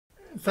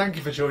Thank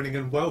you for joining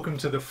and welcome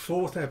to the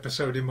fourth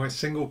episode in my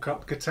single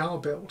cut guitar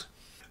build.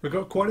 We've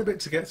got quite a bit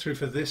to get through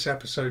for this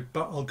episode,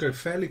 but I'll go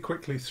fairly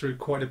quickly through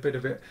quite a bit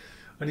of it.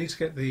 I need to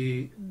get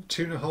the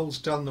tuner holes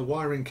done, the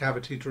wiring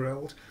cavity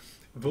drilled.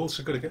 I've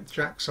also got to get the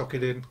jack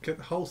socket in, get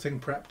the whole thing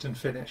prepped and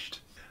finished.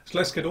 So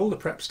let's get all the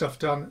prep stuff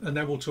done and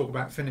then we'll talk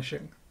about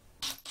finishing.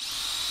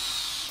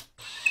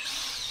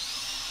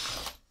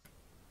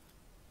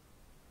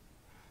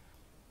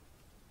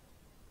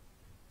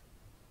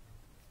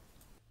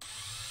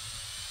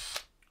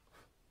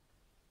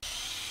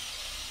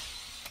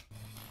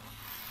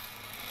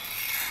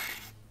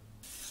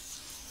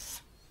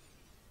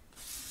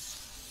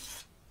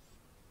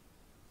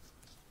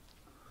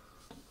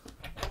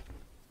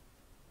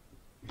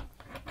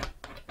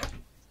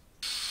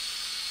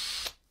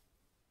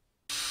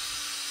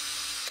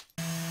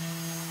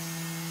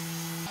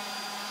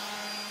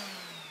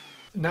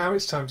 Now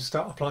it's time to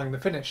start applying the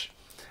finish.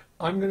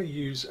 I'm going to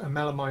use a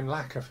Melamine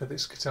lacquer for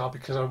this guitar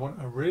because I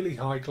want a really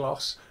high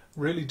gloss,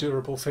 really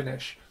durable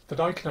finish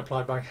that I can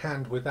apply by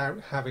hand without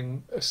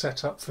having a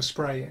setup for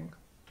spraying.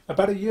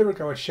 About a year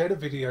ago I shared a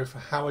video for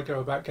how I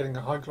go about getting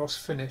a high gloss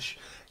finish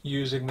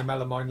using the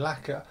Melamine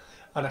lacquer,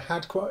 and I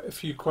had quite a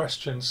few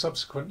questions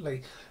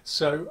subsequently,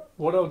 so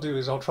what I'll do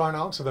is I'll try and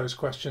answer those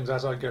questions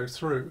as I go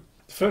through.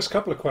 The first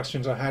couple of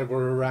questions I had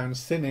were around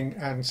thinning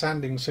and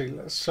sanding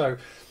sealers. So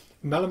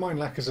Melamine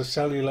lacquer is a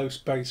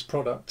cellulose-based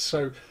product,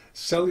 so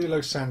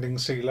cellulose sanding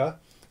sealer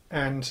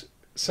and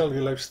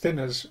cellulose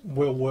thinners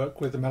will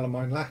work with the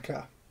Melamine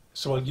lacquer.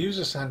 So I'll use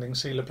a sanding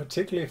sealer,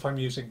 particularly if I'm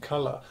using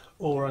colour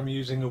or I'm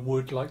using a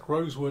wood like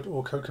Rosewood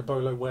or Okoume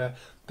Body where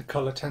the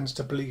colour tends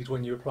to bleed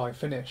when you apply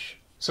finish.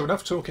 So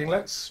enough talking,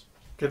 let's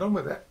get on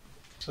with it.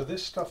 So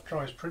this stuff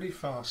dries pretty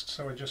fast,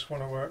 so I just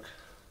want to work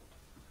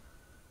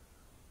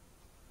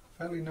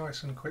fairly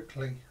nice and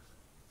quickly.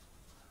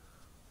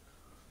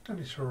 Don't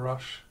need to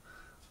rush,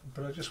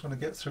 but I just want to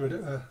get through it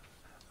at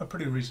a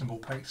pretty reasonable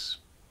pace.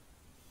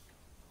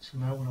 So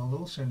now what I'll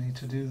also need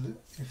to do,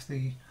 if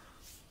the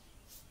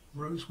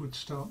rosewood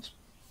starts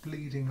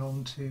bleeding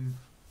onto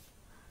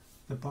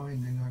the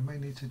binding, I may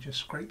need to just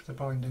scrape the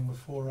binding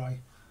before I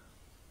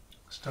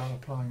start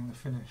applying the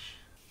finish.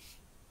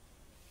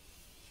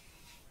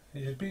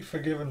 You'd be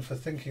forgiven for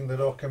thinking that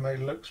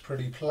Okoume looks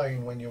pretty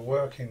plain when you're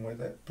working with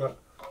it, but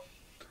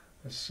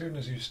as soon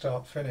as you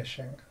start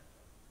finishing,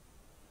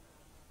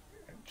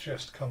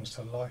 just comes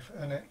to life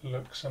and it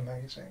looks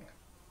amazing.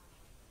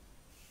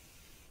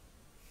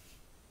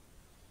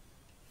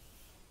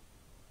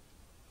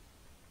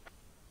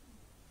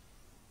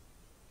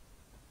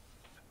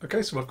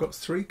 Okay, so I've got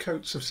 3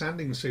 coats of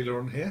sanding sealer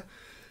on here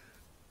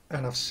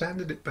and I've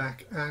sanded it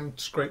back and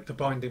scraped the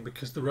binding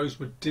because the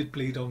rosewood did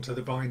bleed onto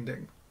the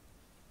binding.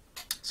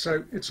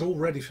 So it's all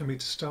ready for me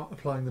to start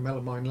applying the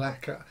Melamine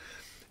lacquer,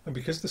 and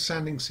because the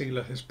sanding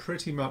sealer has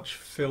pretty much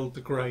filled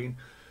the grain,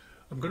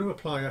 I'm going to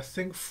apply, I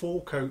think,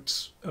 4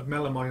 coats of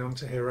melamine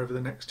onto here over the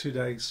next 2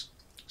 days,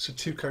 so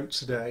 2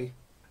 coats a day.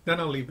 Then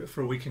I'll leave it for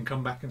a week and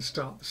come back and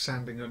start the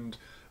sanding and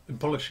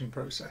polishing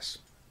process.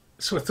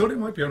 So I thought it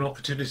might be an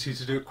opportunity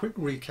to do a quick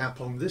recap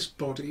on this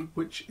body,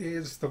 which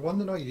is the one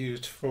that I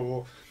used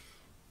for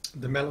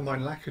the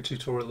melamine lacquer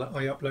tutorial that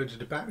I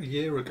uploaded about a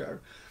year ago.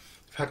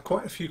 I've had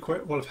quite a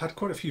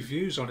few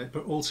views on it,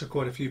 but also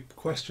quite a few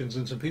questions,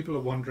 and some people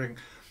are wondering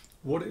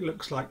what it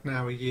looks like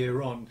now a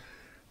year on,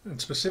 and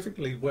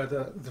specifically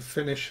whether the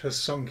finish has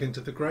sunk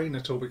into the grain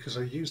at all, because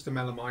I used the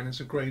melamine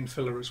as a grain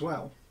filler as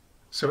well.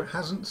 So it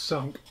hasn't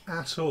sunk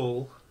at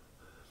all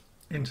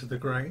into the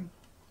grain,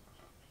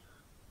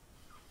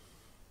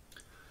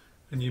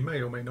 and you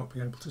may or may not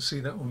be able to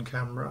see that on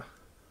camera,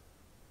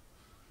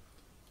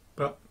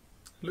 but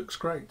it looks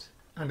great,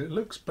 and it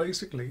looks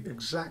basically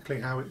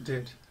exactly how it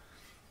did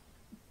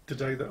the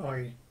day that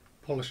I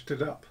polished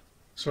it up.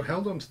 So I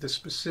held on to this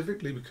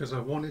specifically because I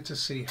wanted to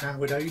see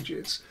how it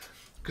ages,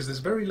 because there's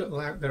very little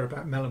out there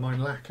about melamine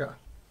lacquer.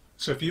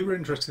 So if you were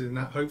interested in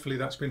that, hopefully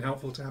that's been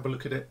helpful to have a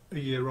look at it a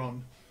year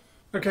on.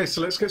 Okay, so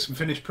let's get some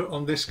finish put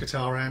on this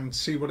guitar and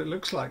see what it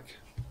looks like.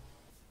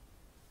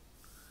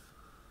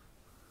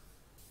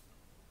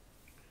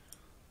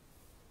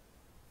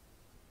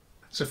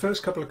 So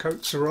first couple of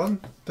coats are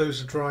on,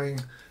 those are drying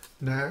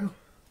now,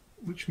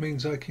 which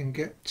means I can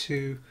get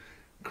to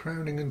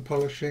crowning and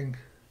polishing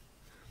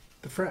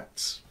the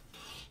frets.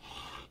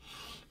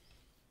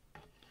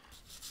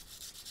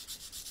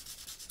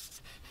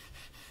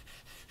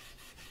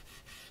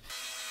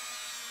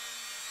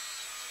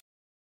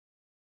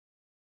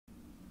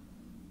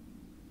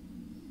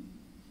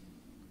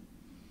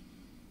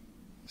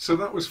 So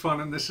that was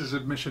fun, and this is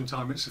admission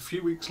time. It's a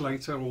few weeks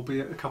later,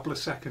 albeit a couple of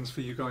seconds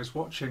for you guys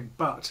watching,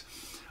 but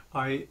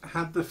I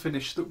had the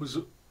finish that was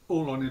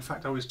all on. In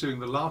fact, I was doing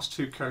the last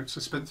 2 coats.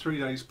 I spent 3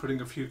 days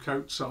putting a few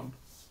coats on,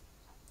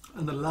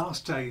 and the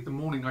last day, the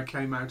morning I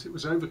came out, it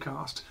was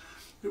overcast,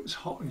 it was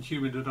hot and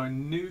humid, and I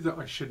knew that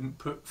I shouldn't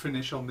put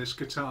finish on this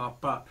guitar,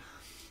 but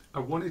I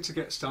wanted to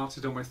get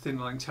started on my thin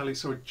line telly,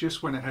 so I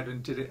just went ahead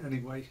and did it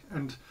anyway,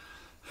 and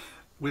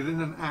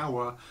within an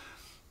hour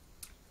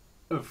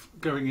of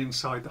going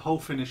inside, the whole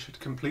finish had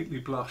completely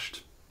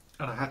blushed,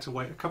 and I had to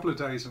wait a couple of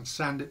days and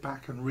sand it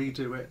back and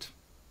redo it.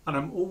 And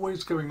I'm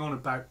always going on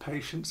about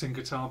patience in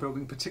guitar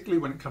building,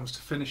 particularly when it comes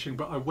to finishing,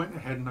 but I went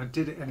ahead and I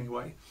did it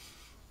anyway.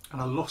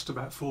 And I lost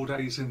about 4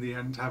 days in the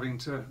end having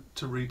to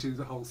redo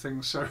the whole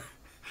thing. So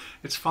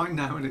it's fine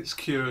now and it's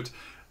cured.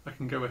 I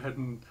can go ahead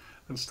and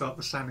start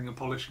the sanding and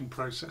polishing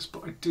process,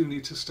 but I do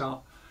need to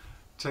start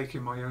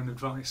taking my own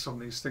advice on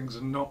these things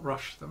and not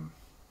rush them.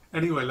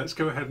 Anyway, let's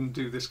go ahead and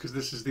do this because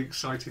this is the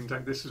exciting day.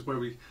 This is where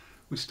we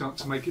start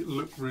to make it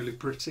look really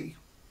pretty.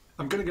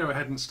 I'm going to go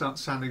ahead and start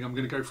sanding. I'm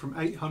going to go from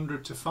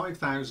 800 to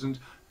 5000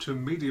 to a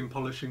medium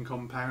polishing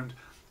compound,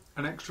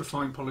 an extra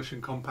fine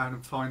polishing compound,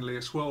 and finally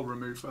a swirl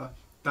remover.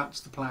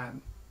 That's the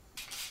plan.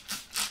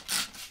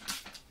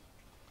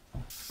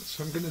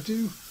 So I'm going to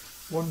do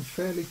one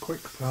fairly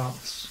quick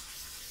pass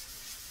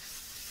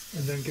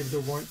and then give it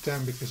a wipe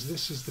down, because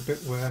this is the bit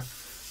where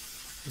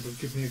it will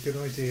give me a good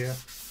idea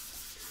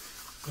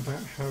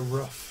about how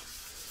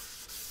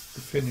rough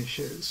the finish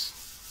is.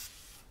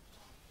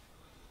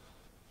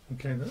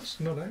 Okay, that's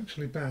not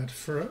actually bad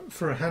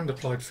for a hand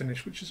applied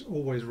finish, which is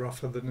always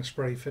rougher than a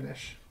spray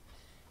finish.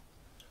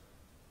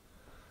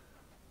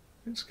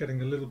 It's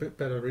getting a little bit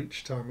better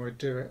each time I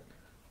do it,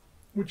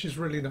 which is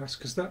really nice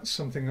because that's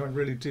something I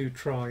really do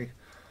try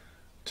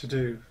to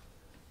do.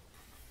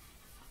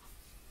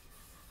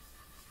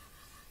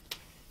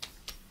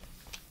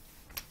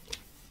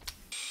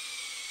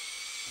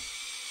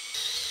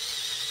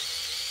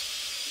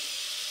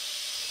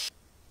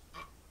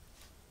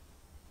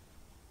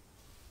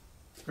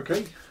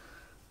 Okay,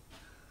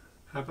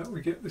 how about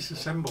we get this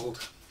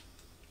assembled?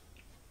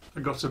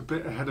 I got a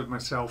bit ahead of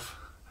myself.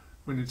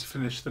 We need to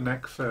finish the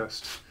neck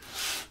first.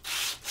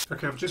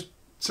 Okay, I've just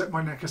set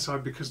my neck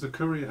aside because the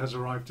courier has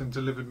arrived and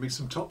delivered me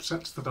some top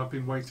sets that I've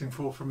been waiting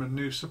for from a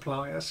new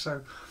supplier.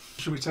 So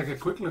should we take a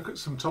quick look at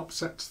some top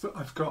sets that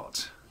I've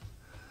got?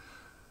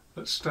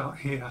 Let's start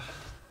here.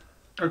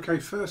 Okay,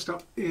 first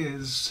up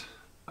is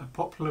a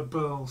Poplar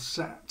Burl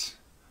set,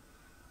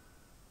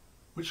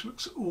 which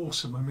looks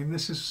awesome. I mean,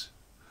 this is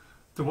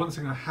the one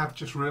thing I have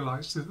just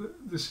realised,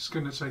 that this is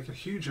going to take a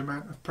huge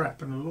amount of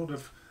prep and a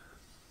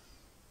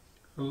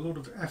lot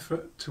of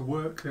effort to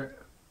work it,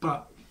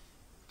 but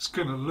it's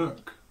going to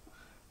look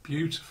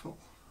beautiful.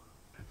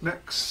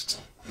 Next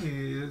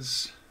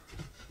is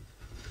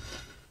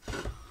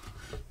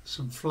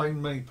some flame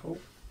maple.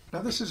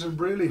 Now this is a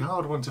really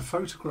hard one to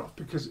photograph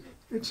because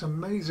it's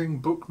amazing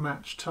book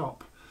match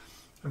top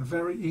and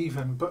very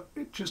even, but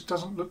it just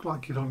doesn't look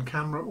like it on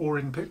camera or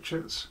in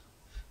pictures.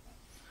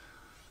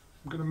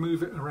 I'm going to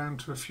move it around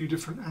to a few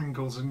different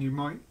angles and you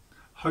might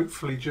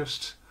hopefully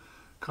just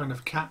kind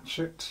of catch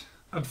it.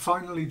 And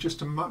finally,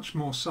 just a much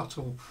more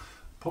subtle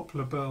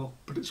Poplar Burl,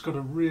 but it's got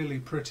a really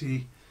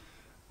pretty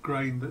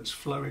grain that's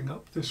flowing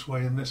up this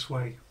way and this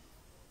way.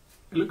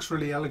 It looks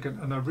really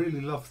elegant and I really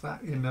love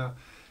that in a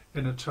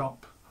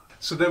top.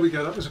 So there we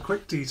go, that was a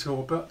quick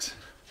detour, but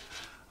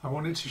I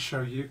wanted to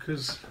show you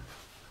because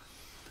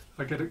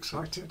I get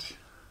excited.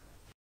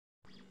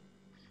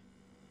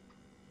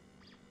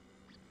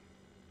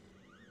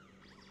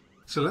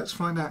 So let's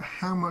find out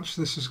how much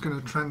this is going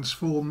to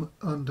transform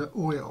under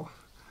oil.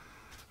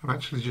 I'm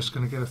actually just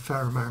going to get a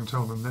fair amount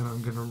on and then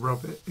I'm going to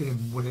rub it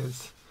in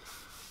with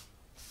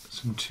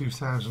some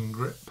 2000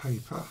 grit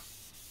paper.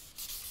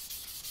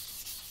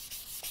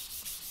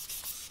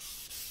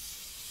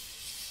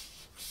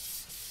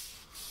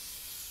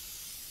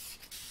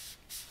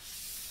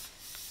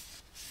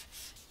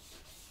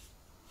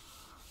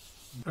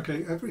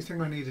 Okay,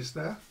 everything I need is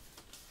there.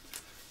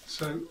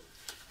 So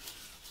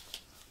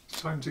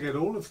it's time to get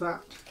all of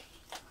that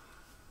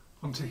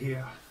onto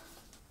here.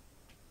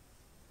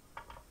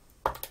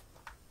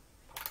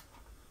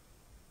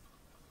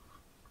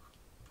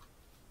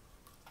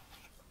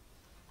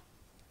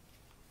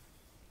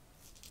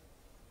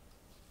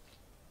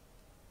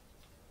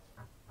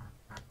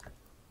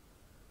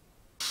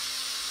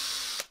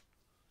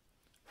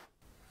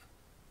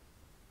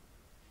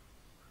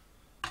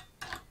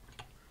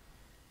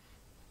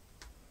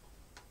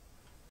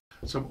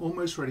 So I'm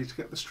almost ready to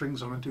get the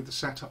strings on and do the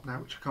setup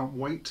now, which I can't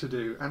wait to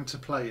do and to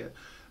play it,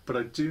 but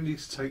I do need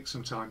to take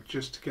some time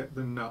just to get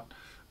the nut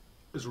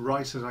as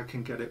right as I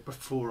can get it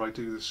before I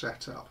do the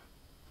setup.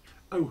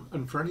 Oh,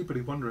 and for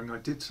anybody wondering, I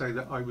did say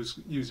that I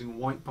was using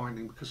white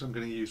binding because I'm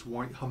going to use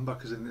white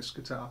humbuckers in this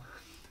guitar,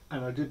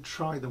 and I did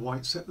try the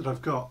white set that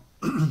I've got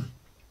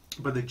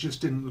but it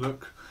just didn't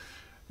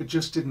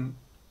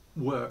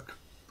work,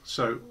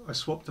 so I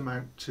swapped them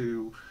out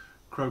to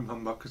chrome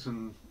humbuckers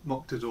and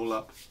mocked it all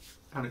up.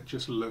 And it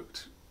just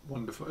looked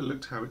wonderful. It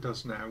looked how it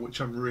does now, which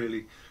I'm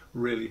really,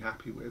 really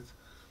happy with.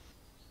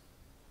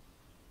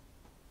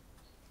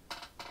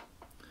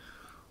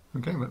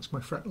 Okay, that's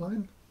my fret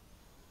line.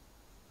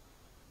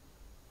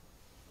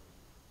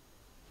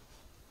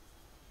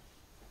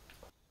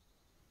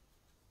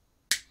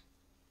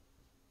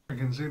 I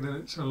can see that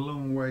it's a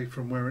long way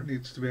from where it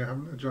needs to be. I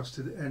haven't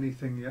adjusted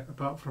anything yet,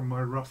 apart from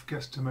my rough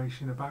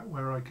guesstimation about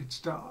where I could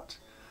start.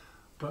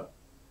 But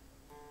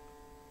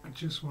I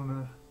just want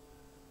to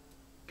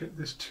get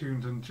this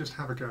tuned and just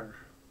have a go.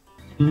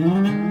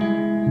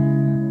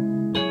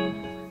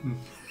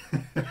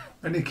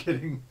 only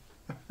kidding.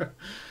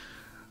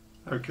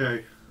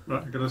 Okay,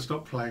 right, I'm going to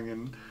stop playing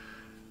and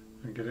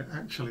get it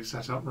actually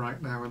set up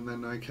right now, and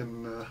then I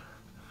can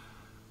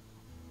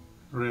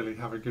really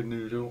have a good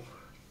noodle.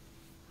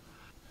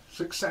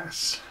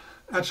 Success!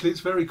 Actually, it's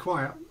very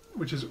quiet,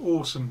 which is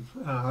awesome,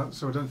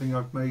 so I don't think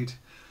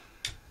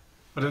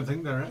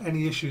there are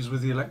any issues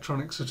with the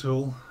electronics at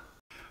all.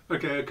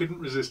 Okay, I couldn't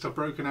resist. I've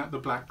broken out the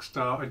Black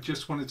Star. I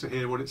just wanted to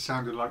hear what it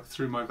sounded like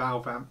through my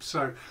valve amp.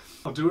 So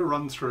I'll do a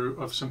run through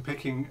of some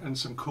picking and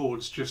some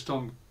chords just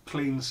on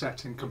clean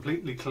setting,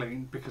 completely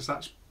clean, because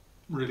that's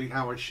really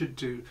how I should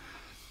do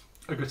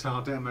a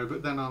guitar demo.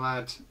 But then I'll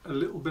add a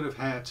little bit of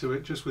hair to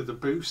it just with the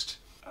boost,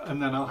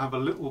 and then I'll have a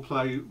little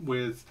play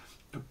with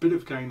a bit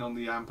of gain on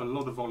the amp, a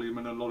lot of volume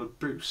and a lot of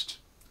boost.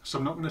 So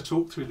I'm not going to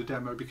talk through the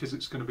demo because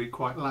it's going to be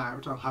quite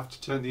loud. I'll have to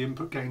turn the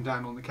input gain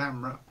down on the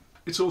camera.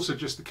 It's also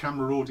just the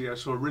camera audio,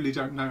 so I really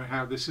don't know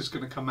how this is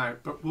going to come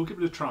out, but we'll give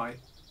it a try.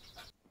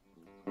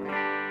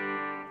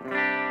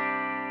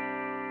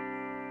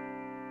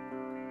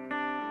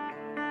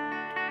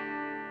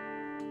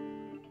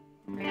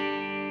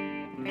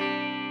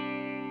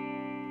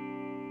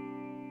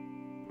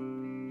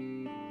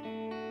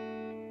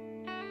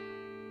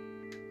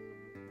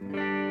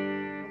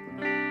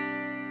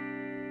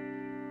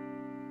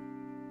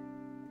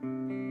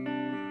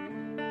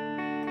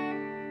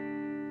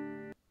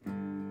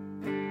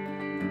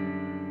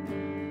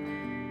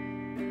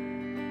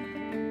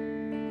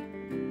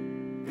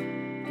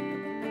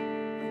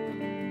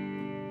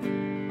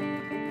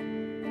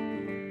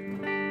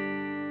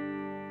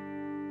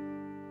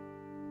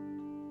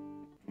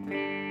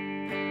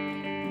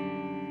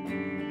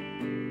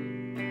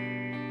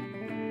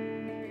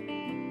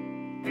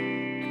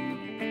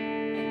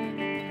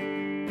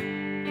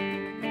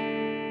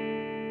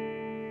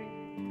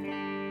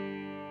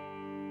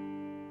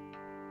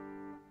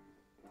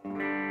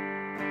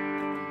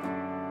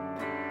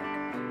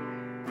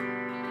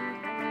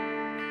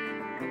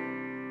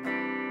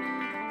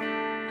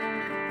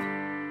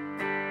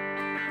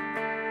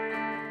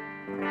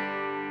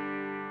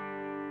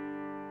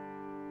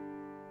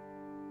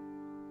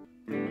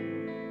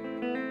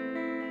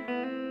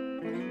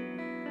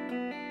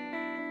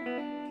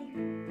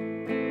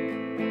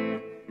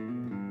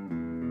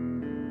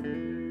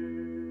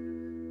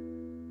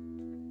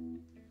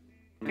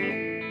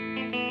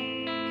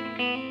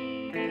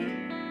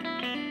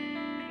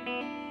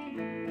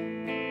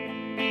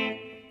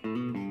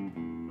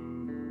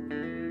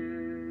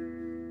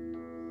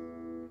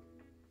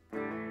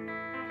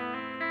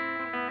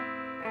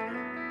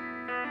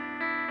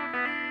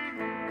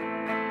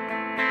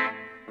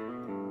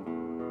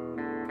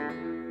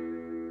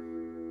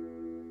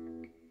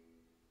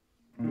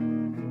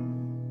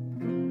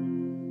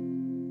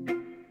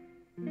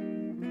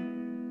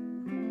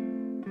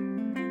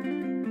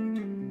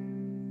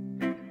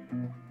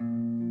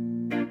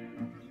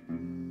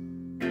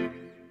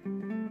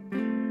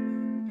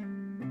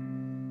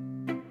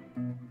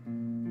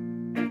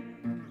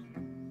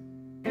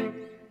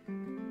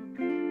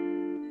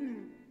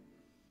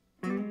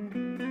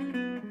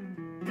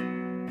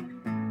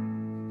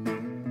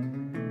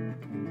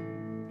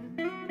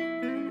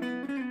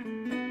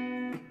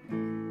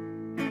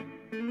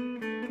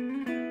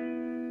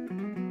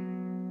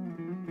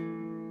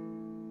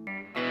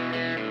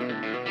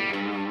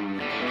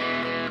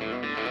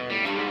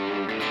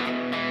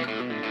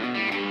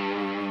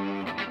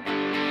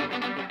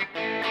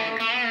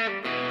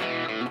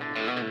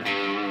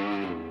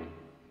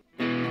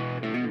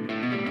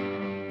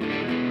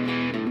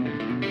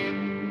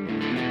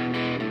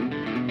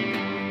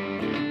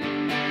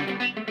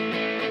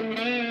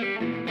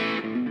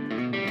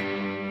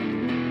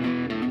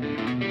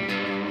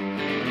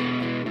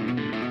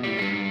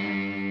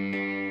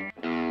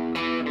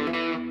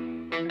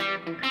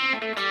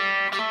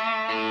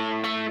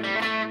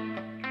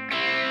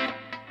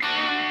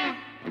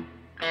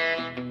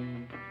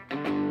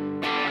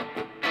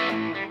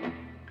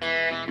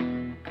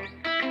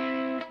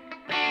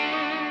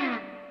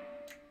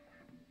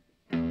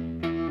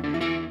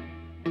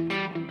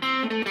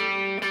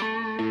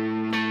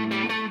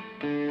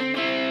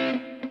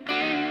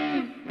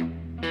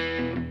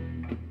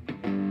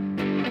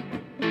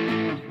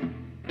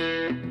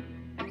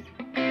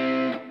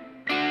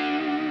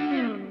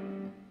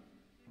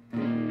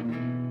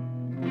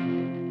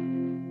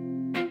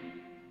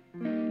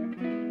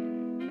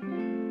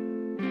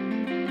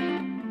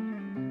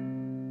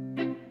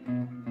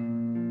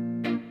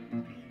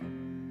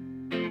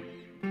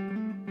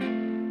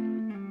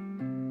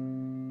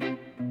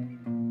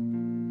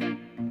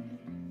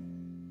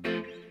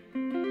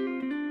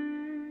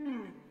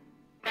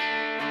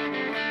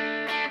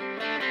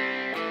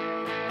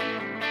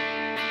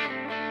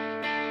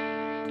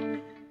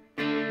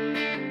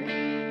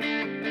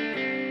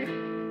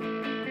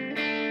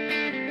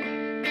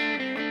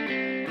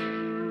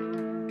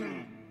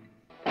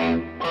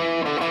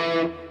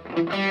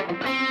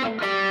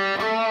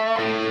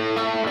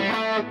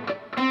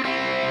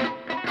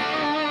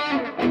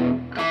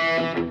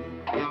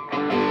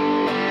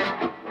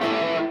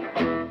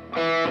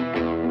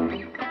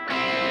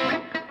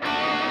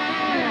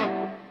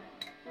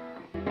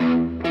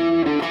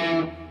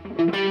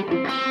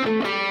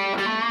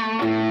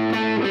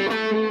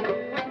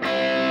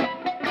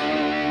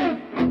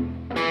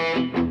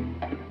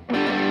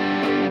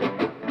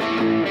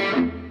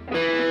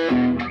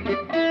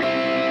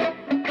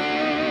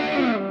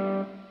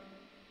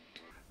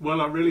 Well,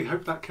 I really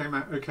hope that came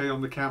out okay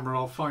on the camera.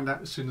 I'll find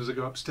out as soon as I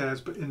go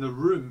upstairs, but in the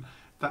room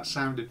that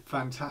sounded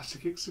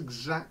fantastic. It's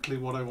exactly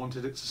what I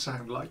wanted it to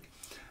sound like.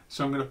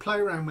 So I'm going to play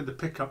around with the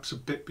pickups a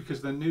bit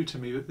because they're new to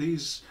me, but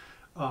these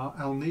are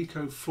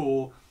Alnico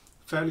IV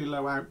fairly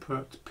low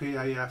output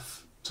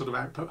PAF sort of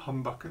output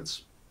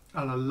humbuckers,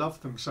 and I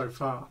love them so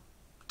far.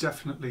 I'm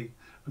definitely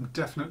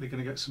going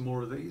to get some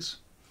more of these.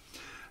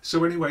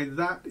 So anyway,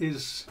 that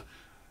is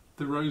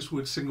the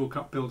Rosewood single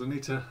cut build. I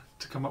need to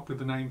come up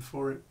with a name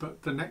for it,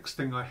 but the next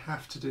thing I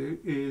have to do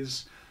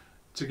is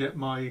to get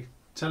my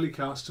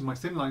Telecaster, my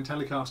thin line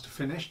Telecaster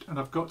finished, and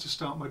I've got to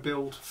start my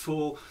build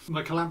for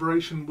my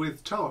collaboration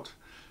with Todd.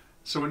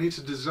 So I need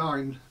to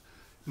design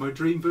my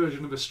dream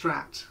version of a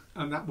Strat,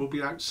 and that will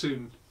be out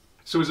soon.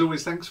 So as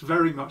always, thanks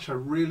very much. I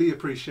really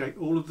appreciate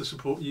all of the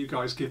support you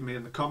guys give me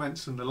in the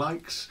comments and the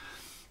likes,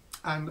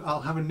 and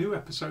I'll have a new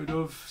episode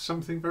of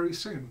something very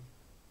soon.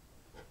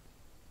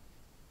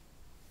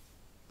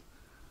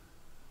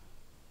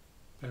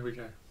 There we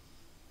go.